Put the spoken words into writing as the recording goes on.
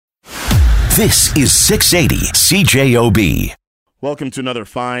This is 680 CJOB. Welcome to another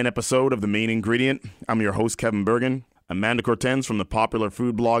fine episode of The Main Ingredient. I'm your host, Kevin Burgin. Amanda Cortens from the popular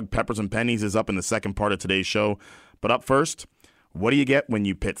food blog Peppers and Pennies is up in the second part of today's show. But up first, what do you get when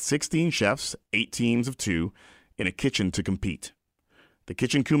you pit 16 chefs, 8 teams of 2, in a kitchen to compete? The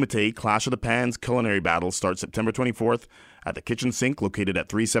Kitchen Kumite Clash of the Pans culinary battle starts September 24th at the Kitchen Sink located at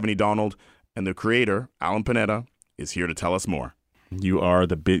 370 Donald, and the creator, Allan Pineda, is here to tell us more. You're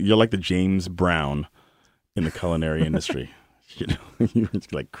like the James Brown in the culinary industry. You're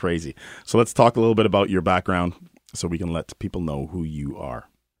like crazy. So let's talk a little bit about your background so we can let people know who you are.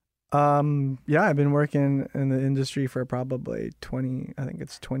 Yeah, I've been working in the industry for probably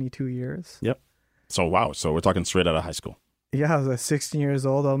 22 years. Yep. So wow. So we're talking straight out of high school. Yeah, I was like 16 years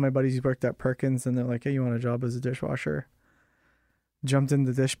old. All my buddies worked at Perkins and they're like, hey, you want a job as a dishwasher? Jumped in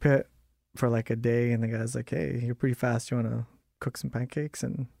the dish pit for like a day and the guy's like, hey, you're pretty fast. You want to cook some pancakes?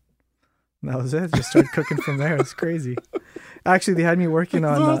 And that was it. Just started cooking from there. It's crazy. Actually, they had me working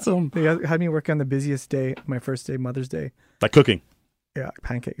on awesome. They had me work on the busiest day, my first day, Mother's Day. Like cooking? Yeah,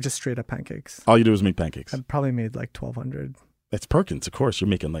 just straight up pancakes. All you do is make pancakes? I probably made like 1,200. It's Perkins, of course. You're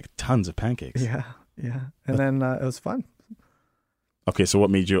making like tons of pancakes. Yeah. And then it was fun. Okay, so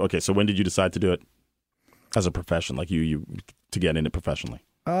so when did you decide to do it as a profession, like you to get in it professionally?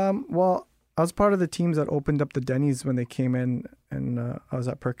 Well, I was part of the teams that opened up the Denny's when they came in, and I was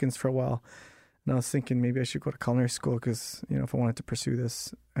at Perkins for a while. And I was thinking maybe I should go to culinary school because, if I wanted to pursue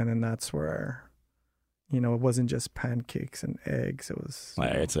this. And then that's where, it wasn't just pancakes and eggs. It was...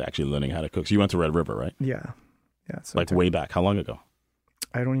 It's actually learning how to cook. So you went to Red River, right? Yeah. So like way back. How long ago?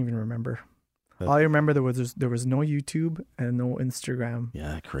 I don't even remember. All I remember there was no YouTube and no Instagram.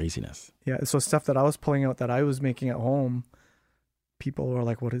 Yeah, craziness. Yeah, so stuff that I was pulling out that I was making at home, people were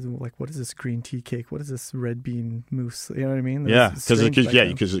like, "What is this green tea cake? What is this red bean mousse?" You know what I mean? Yeah, because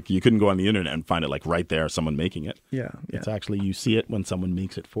you couldn't go on the internet and find it like right there, someone making it. Yeah. It's actually you see it when someone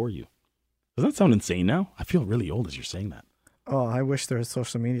makes it for you. Doesn't that sound insane now? I feel really old as you're saying that. Oh, I wish there was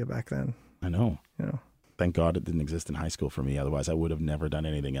social media back then. I know. Thank God it didn't exist in high school for me. Otherwise, I would have never done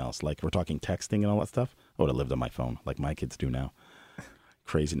anything else. Like, we're talking texting and all that stuff. I would have lived on my phone like my kids do now.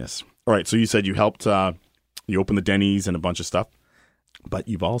 Craziness. All right, so you said you helped, you opened the Denny's and a bunch of stuff. But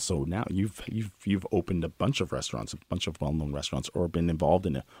you've also now, you've opened a bunch of restaurants, a bunch of well-known restaurants, or been involved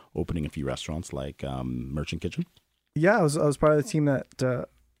in opening a few restaurants like Merchant Kitchen. Yeah, I was part of the team that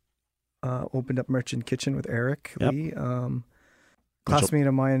opened up Merchant Kitchen with Eric Lee. Classmate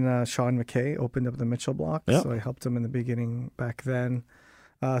of mine, Sean McKay, opened up the Mitchell block, so I helped him in the beginning back then.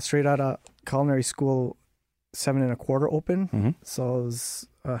 Straight out of culinary school, 7 1/4 open, so I was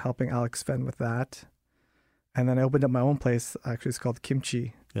helping Alex Fenn with that. And then I opened up my own place, actually it's called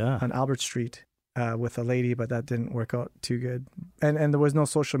Kimchi on Albert Street with a lady, but that didn't work out too good. And there was no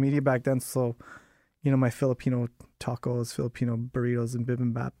social media back then, so, my Filipino tacos, Filipino burritos and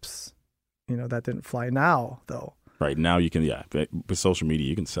bibimbaps, that didn't fly now, though. Right, now you can, with social media,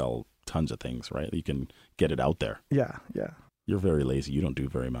 you can sell tons of things, right? You can get it out there. Yeah. You're very lazy. You don't do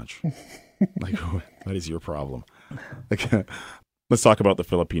very much. Like, what is your problem? Okay. Let's talk about the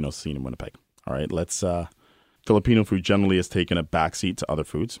Filipino scene in Winnipeg. All right, Filipino food generally has taken a backseat to other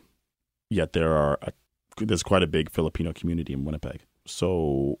foods, yet there's quite a big Filipino community in Winnipeg.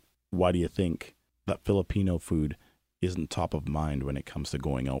 So why do you think that Filipino food isn't top of mind when it comes to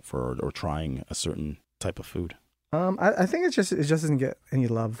going out for or trying a certain type of food? I think it just doesn't get any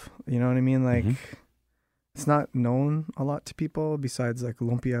love. You know what I mean? Like, it's not known a lot to people besides like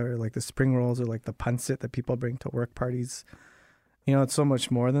lumpia or like the spring rolls or like the pancit that people bring to work parties. It's so much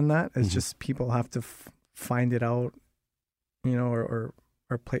more than that. It's just people have to find it out, or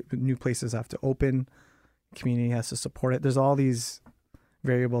new places have to open. Community has to support it. There's all these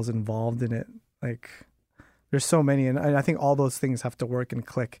variables involved in it. Like, there's so many, and I think all those things have to work and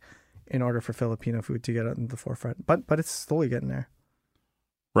click in order for Filipino food to get out in the forefront. But it's slowly getting there.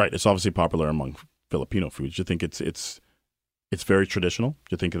 Right. It's obviously popular among Filipino foods. Do you think it's very traditional?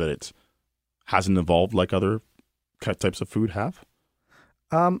 Do you think that it hasn't evolved like other types of food have?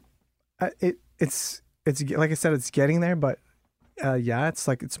 It's like I said, it's getting there, but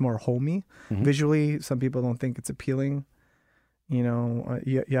it's more homey. Visually, some people don't think it's appealing.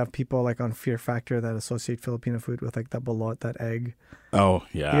 You have people like on Fear Factor that associate Filipino food with like that balot, that egg. Oh,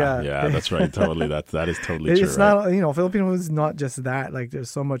 yeah, that's right. Totally. That is totally true. It's not, Filipino food is not just that. Like,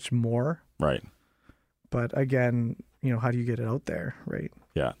 there's so much more. Right. But again, how do you get it out there, right?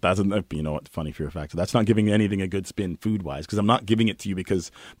 Yeah, that's what, funny Fear Factor. That's not giving anything a good spin food-wise, because I'm not giving it to you because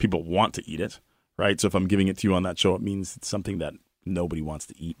people want to eat it, right? So if I'm giving it to you on that show, it means it's something that nobody wants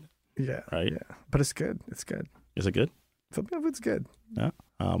to eat. Yeah. Right? Yeah. But it's good. It's good. Is it good? Filipino food's good. Yeah.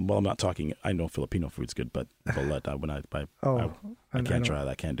 Well, I'm not talking. I know Filipino food's good, but bullet. I can't try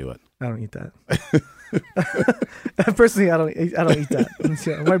that. I can't do it. I don't eat that. Personally, I don't eat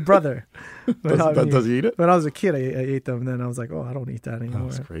that. My brother does he eat it? When I was a kid, I ate them. And then I was like, I don't eat that anymore.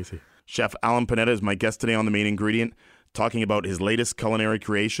 That's crazy. Chef Allan Pineda is my guest today on The Main Ingredient, talking about his latest culinary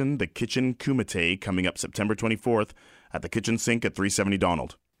creation, the Kitchen Kumite, coming up September 24th at the Kitchen Sink at 370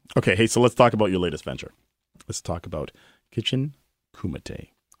 Donald. Okay, hey, so let's talk about your latest venture. Let's talk about Kitchen Kumite.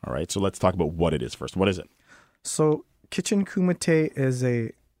 All right, so let's talk about what it is first. What is it? So Kitchen Kumite is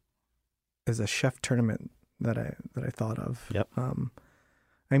a chef tournament that I thought of. Yep.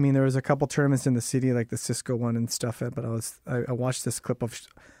 I mean, there was a couple tournaments in the city, like the Cisco one and stuff. But I watched this clip of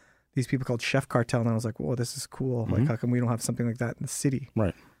these people called Chef Cartel, and I was like, "Whoa, this is cool! Like, how come we don't have something like that in the city?"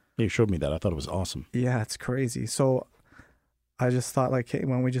 Right. Yeah, you showed me that. I thought it was awesome. Yeah, it's crazy. So I just thought, like, hey,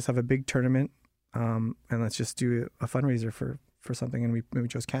 why don't we just have a big tournament, and let's just do a fundraiser for something, and we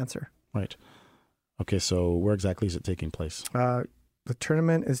chose cancer. Right. Okay, so where exactly is it taking place? The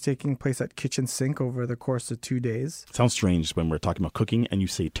tournament is taking place at Kitchen Sink over the course of 2 days. It sounds strange when we're talking about cooking and you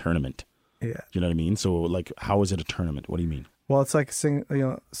say tournament. Yeah. Do you know what I mean? So, like, how is it a tournament? What do you mean? Well, it's like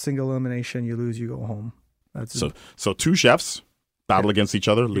single elimination. You lose, you go home. So two chefs battle against each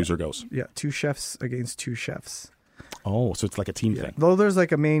other, loser goes. Yeah, 2 chefs against 2 chefs. Oh, so it's like a team thing. Though there's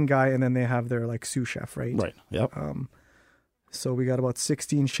like a main guy, and then they have their like sous chef, right? Right. Yep. So we got about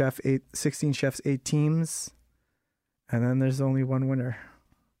 16 chefs, 8 teams, and then there's only one winner.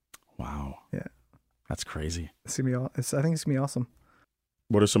 Wow. Yeah. That's crazy. I think it's gonna be awesome.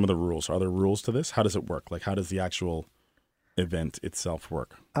 What are some of the rules? Are there rules to this? How does it work? Like, how does the actual event itself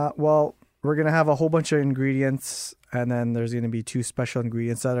work? Well, we're gonna have a whole bunch of ingredients, and then there's gonna be 2 special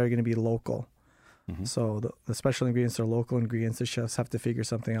ingredients that are gonna be local. Mm-hmm. So the special ingredients are local ingredients the chefs have to figure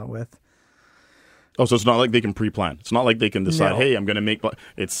something out with. Oh, so it's not like they can pre-plan. It's not like they can decide, hey, I'm going to make...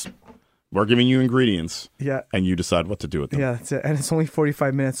 We're giving you ingredients, and you decide what to do with them. Yeah, that's it. And it's only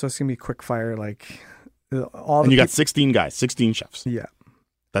 45 minutes, so it's going to be quick fire. Like, and you got 16 guys, 16 chefs. Yeah.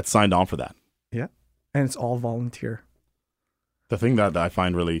 That signed on for that. Yeah. And it's all volunteer. The thing that I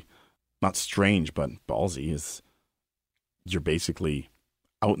find really, not strange, but ballsy is you're basically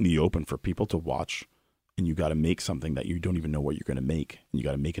out in the open for people to watch, and you got to make something that you don't even know what you're going to make, and you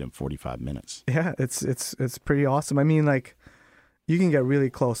got to make it in 45 minutes. Yeah, it's pretty awesome. I mean, like, you can get really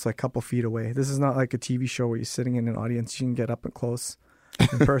close, like a couple feet away. This is not like a TV show where you're sitting in an audience. You can get up and close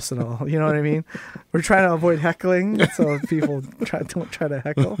and personal. You know what I mean? We're trying to avoid heckling, so people don't try to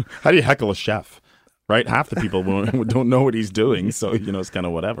heckle. How do you heckle a chef? Right? Half the people don't know what he's doing, so, it's kind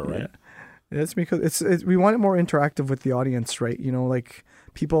of whatever, right? Yeah. It's because we want it more interactive with the audience, right? Like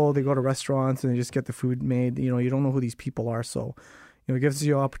people, they go to restaurants and they just get the food made. You don't know who these people are, so it gives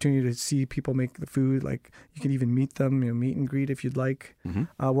you an opportunity to see people make the food. Like, you can even meet them, meet and greet if you'd like.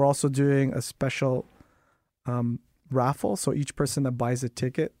 Mm-hmm. We're also doing a special raffle, so each person that buys a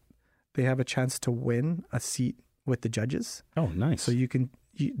ticket, they have a chance to win a seat with the judges. Oh, nice! So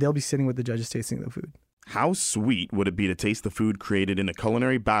they'll be sitting with the judges tasting the food. How sweet would it be to taste the food created in a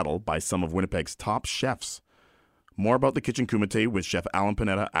culinary battle by some of Winnipeg's top chefs? More about the Kitchen Kumite with Chef Allan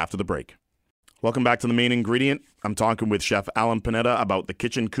Pineda after the break. Welcome back to The Main Ingredient. I'm talking with Chef Allan Pineda about the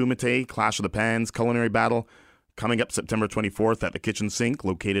Kitchen Kumite Clash of the Pans culinary battle coming up September 24th at the Kitchen Sink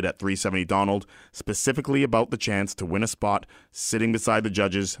located at 370 Donald, specifically about the chance to win a spot sitting beside the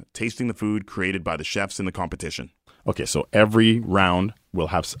judges, tasting the food created by the chefs in the competition. Okay, so every round will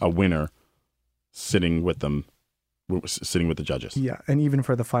have a winner sitting with the judges. Yeah, and even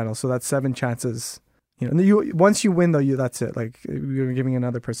for the final. So that's 7 chances. Once you win, though, that's it. Like, you're giving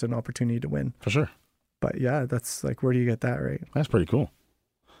another person an opportunity to win. For sure. But yeah, that's like, where do you get that, right? That's pretty cool.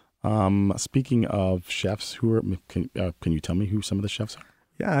 Speaking of chefs, can you tell me who some of the chefs are?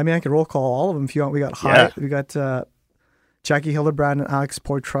 Yeah, I mean, I could roll call all of them if you want. We got Jackie Hildebrand and Alex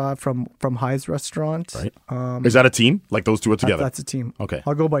Poitras from High's Restaurant. Right. Is that a team? Like, those two are together? That's a team. Okay.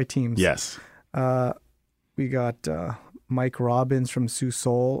 I'll go by teams. Yes. We got Mike Robbins from Sioux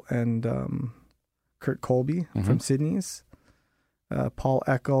Soul and Kurt Colby from Sydney's. Paul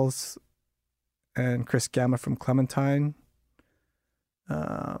Eccles and Chris Gamma from Clementine.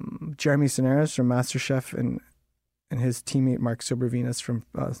 Jeremy Senares from MasterChef and his teammate Mark Sobervinas from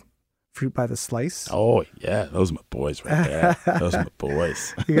Fruit by the Slice. Oh, yeah. Those are my boys right there. Those are my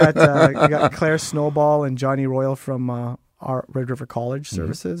boys. You got Claire Snowball and Johnny Royal from our Red River College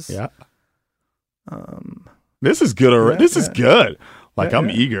Services. Yeah. This is good already. This is good. Like, I'm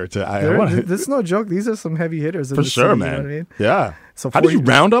eager to... This is no joke. These are some heavy hitters. For sure, city, man. You know what I mean? Yeah. So how did you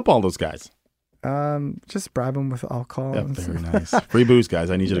round up all those guys? Just bribe them with alcohol. Yeah, very nice. Free booze,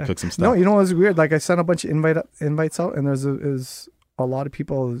 guys. I need you to cook some stuff. No, you know what was weird? Like, I sent a bunch of invites out, and there's a lot of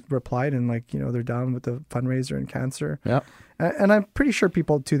people replied and like, they're down with the fundraiser and cancer. Yeah. And I'm pretty sure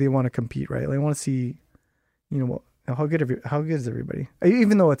people too, they want to compete, right? They want to see, how good is everybody?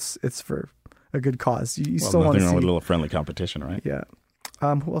 Even though it's for a good cause, you still want to see. Nothing wrong with a little friendly competition, right? Yeah.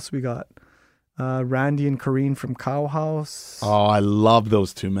 Who else we got? Randy and Corrine from Cow House. Oh, I love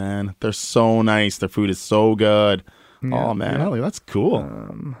those two, man. They're so nice. Their food is so good. Yeah, oh man, that's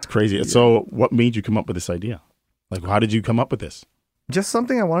cool. It's crazy. Yeah. So, what made you come up with this idea? Like, how did you come up with this? Just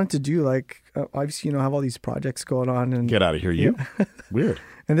something I wanted to do. Like, obviously, have all these projects going on, and get out of here, you. Weird.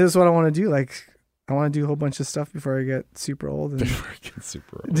 And this is what I want to do. Like, I want to do a whole bunch of stuff before I get super old. And, before I get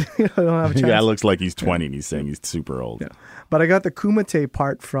super old. I don't have a chance. Yeah, it looks like he's 20 and he's saying he's super old. Yeah. But I got the Kumite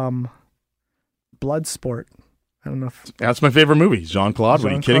part from Bloodsport. I don't know if... That's my favorite movie. Jean-Claude.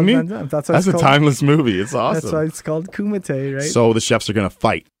 What, are you kidding me? That's a timeless movie. It's awesome. That's why it's called Kumite, right? So the chefs are going to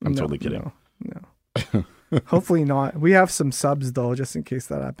fight. I'm totally kidding. No. Hopefully not. We have some subs, though, just in case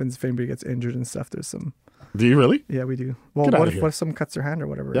that happens. If anybody gets injured and stuff, there's some... Do you really? Yeah, we do. Well, what if someone cuts their hand or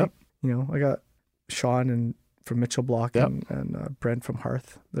whatever, right? I got Sean and from Mitchell Block and Brent from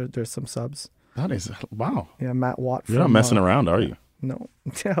Hearth. There's some subs. That is... Wow. Yeah, Matt Watt. You're not messing around, are you? No.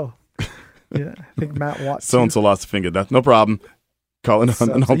 No. Yeah, I think Matt Watt. So-and-so lost a finger. That's no problem. Call it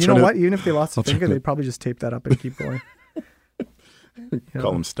an alternative. You know what? Even if they lost a finger, they'd probably just tape that up and keep going.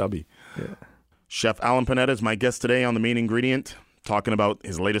 Call him Stubby. Yeah. Chef Allan Pineda is my guest today on The Main Ingredient, talking about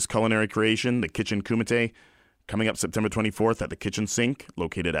his latest culinary creation, the Kitchen Kumite, coming up September 24th at the Kitchen Sink,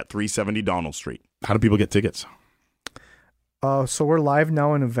 located at 370 Donald Street. How do people get tickets? So we're live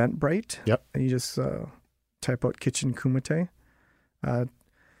now in Eventbrite. Yep. And you just type out Kitchen Kumite.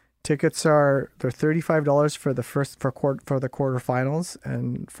 Tickets they're $35 for the for the quarterfinals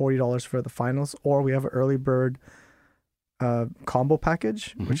and $40 for the finals. Or we have an early bird combo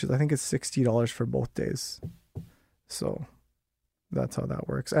package, which is I think it's $60 for both days. So that's how that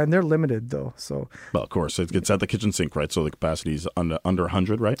works, and they're limited though. So well, of course, it's at the Kitchen Sink, right? So the capacity is under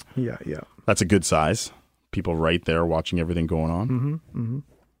 100, right? Yeah. That's a good size. People right there watching everything going on. Mm-hmm.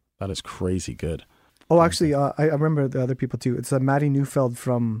 That is crazy good. Oh, actually, I remember the other people too. It's Maddie Neufeld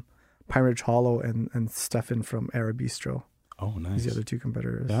from Pine Ridge Hollow and Stefan from Arab Bistro. Oh, nice. These are the other two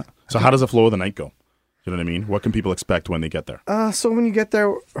competitors. Yeah. So how does the flow of the night go? You know what I mean? What can people expect when they get there? So when you get there,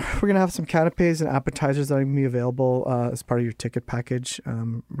 we're going to have some canapes and appetizers that are going to be available as part of your ticket package.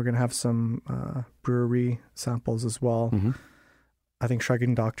 We're going to have some brewery samples as well. Mm-hmm. I think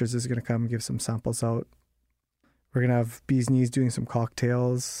Shrugging Doctors is going to come and give some samples out. We're going to have Bees Knees doing some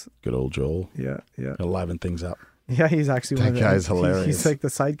cocktails. Good old Joel. Yeah. He'll liven things up. Yeah, he's actually that one of the... guy's hilarious. He's like the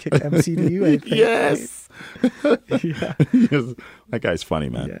sidekick MC to you, I think. Yes! Yeah. That guy's funny,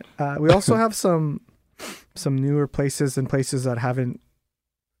 man. Yeah. We also have some newer places and places that have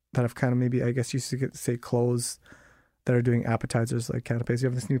kind of maybe, I guess you could say, closed, that are doing appetizers like canapes. You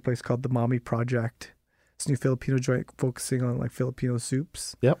have this new place called the Mommy Project. It's a new Filipino joint focusing on like Filipino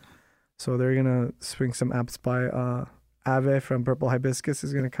soups. Yep. So they're going to swing some apps by Ave from Purple Hibiscus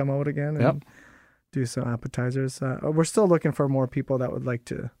is going to come out again and do some appetizers. We're still looking for more people that would like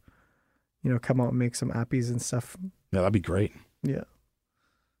to, come out and make some appies and stuff. Yeah, that'd be great. Yeah.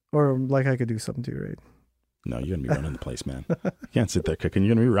 Or like I could do something too, right? No, you're going to be running the place, man. You can't sit there cooking.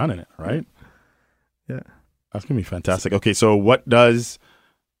 You're going to be running it, right? Yeah. That's going to be fantastic. Okay, so what does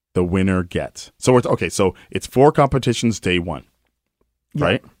the winner get? So it's 4 competitions day one,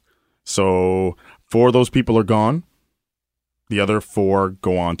 right? So 4 of those people are gone. The other 4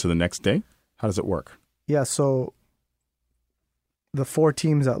 go on to the next day. How does it work? Yeah, so the 4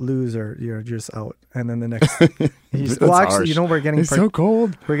 teams that lose you're just out, and then the next. Harsh. We're getting it's so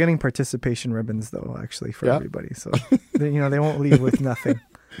cold. We're getting participation ribbons though, actually for everybody. So they won't leave with nothing.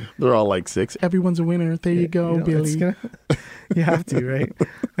 They're all like 6. Everyone's a winner. There you go, Billy. You have to, right?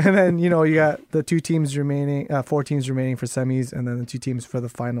 And then you got the 2 teams remaining, 4 teams remaining for semis, and then the 2 teams for the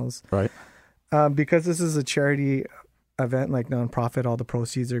finals. Right. Because this is a charity event, like nonprofit, all the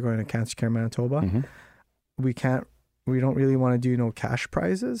proceeds are going to Cancer Care Manitoba. Mm-hmm. We don't really want to do no cash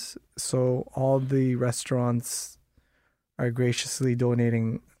prizes, so all the restaurants are graciously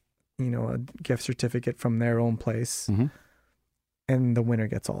donating, a gift certificate from their own place, and the winner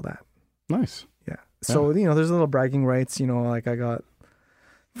gets all that. Nice. Yeah. So there's a little bragging rights. Like I got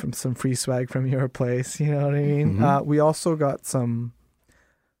from some free swag from your place. You know what I mean? Mm-hmm. We also got some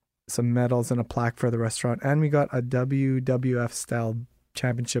medals and a plaque for the restaurant, and we got a WWF style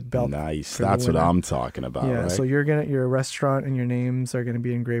championship belt. Nice. That's what I'm talking about. Yeah. Right? So your restaurant and your names are going to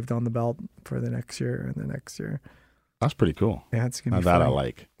be engraved on the belt for the next year and the next year. That's pretty cool. Yeah, it's going to be that fun. I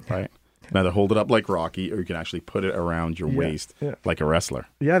like. Right. Either hold it up like Rocky, or you can actually put it around your waist like a wrestler.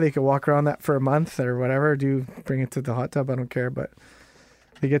 Yeah, they could walk around that for a month or whatever. Bring it to the hot tub. I don't care, but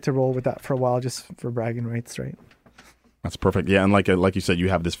they get to roll with that for a while just for bragging rights, right? That's perfect. Yeah, and like you said, you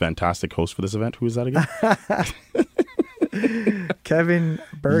have this fantastic host for this event. Who is that again? Kevin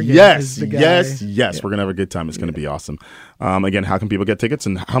Burgin. Yes, is the guy. yes. Yeah. We're gonna have a good time. It's gonna be awesome. Again, how can people get tickets,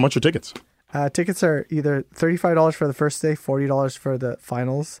 and how much are tickets? Tickets are either $35 for the first day, $40 for the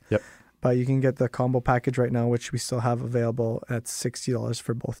finals. Yep. But you can get the combo package right now, which we still have available at $60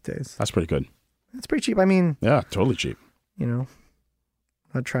 for both days. That's pretty good. It's pretty cheap. I mean, yeah, totally cheap. Not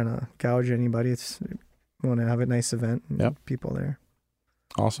trying to gouge anybody. It's we want to have a nice event and people there.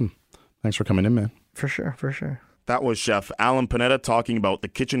 Awesome. Thanks for coming in, man. For sure. That was Chef Allan Pineda talking about the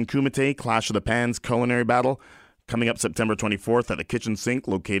Kitchen Kumite Clash of the Pans culinary battle coming up September 24th at the Kitchen Sink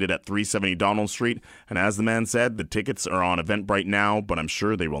located at 370 Donald Street. And as the man said, the tickets are on Eventbrite now, but I'm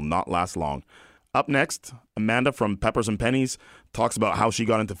sure they will not last long. Up next, Amanda from Peppers and Pennies talks about how she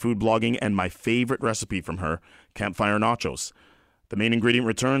got into food blogging and my favorite recipe from her, campfire nachos. The main ingredient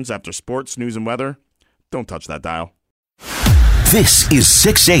returns after sports, news, and weather. Don't touch that dial. This is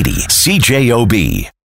 680 CJOB.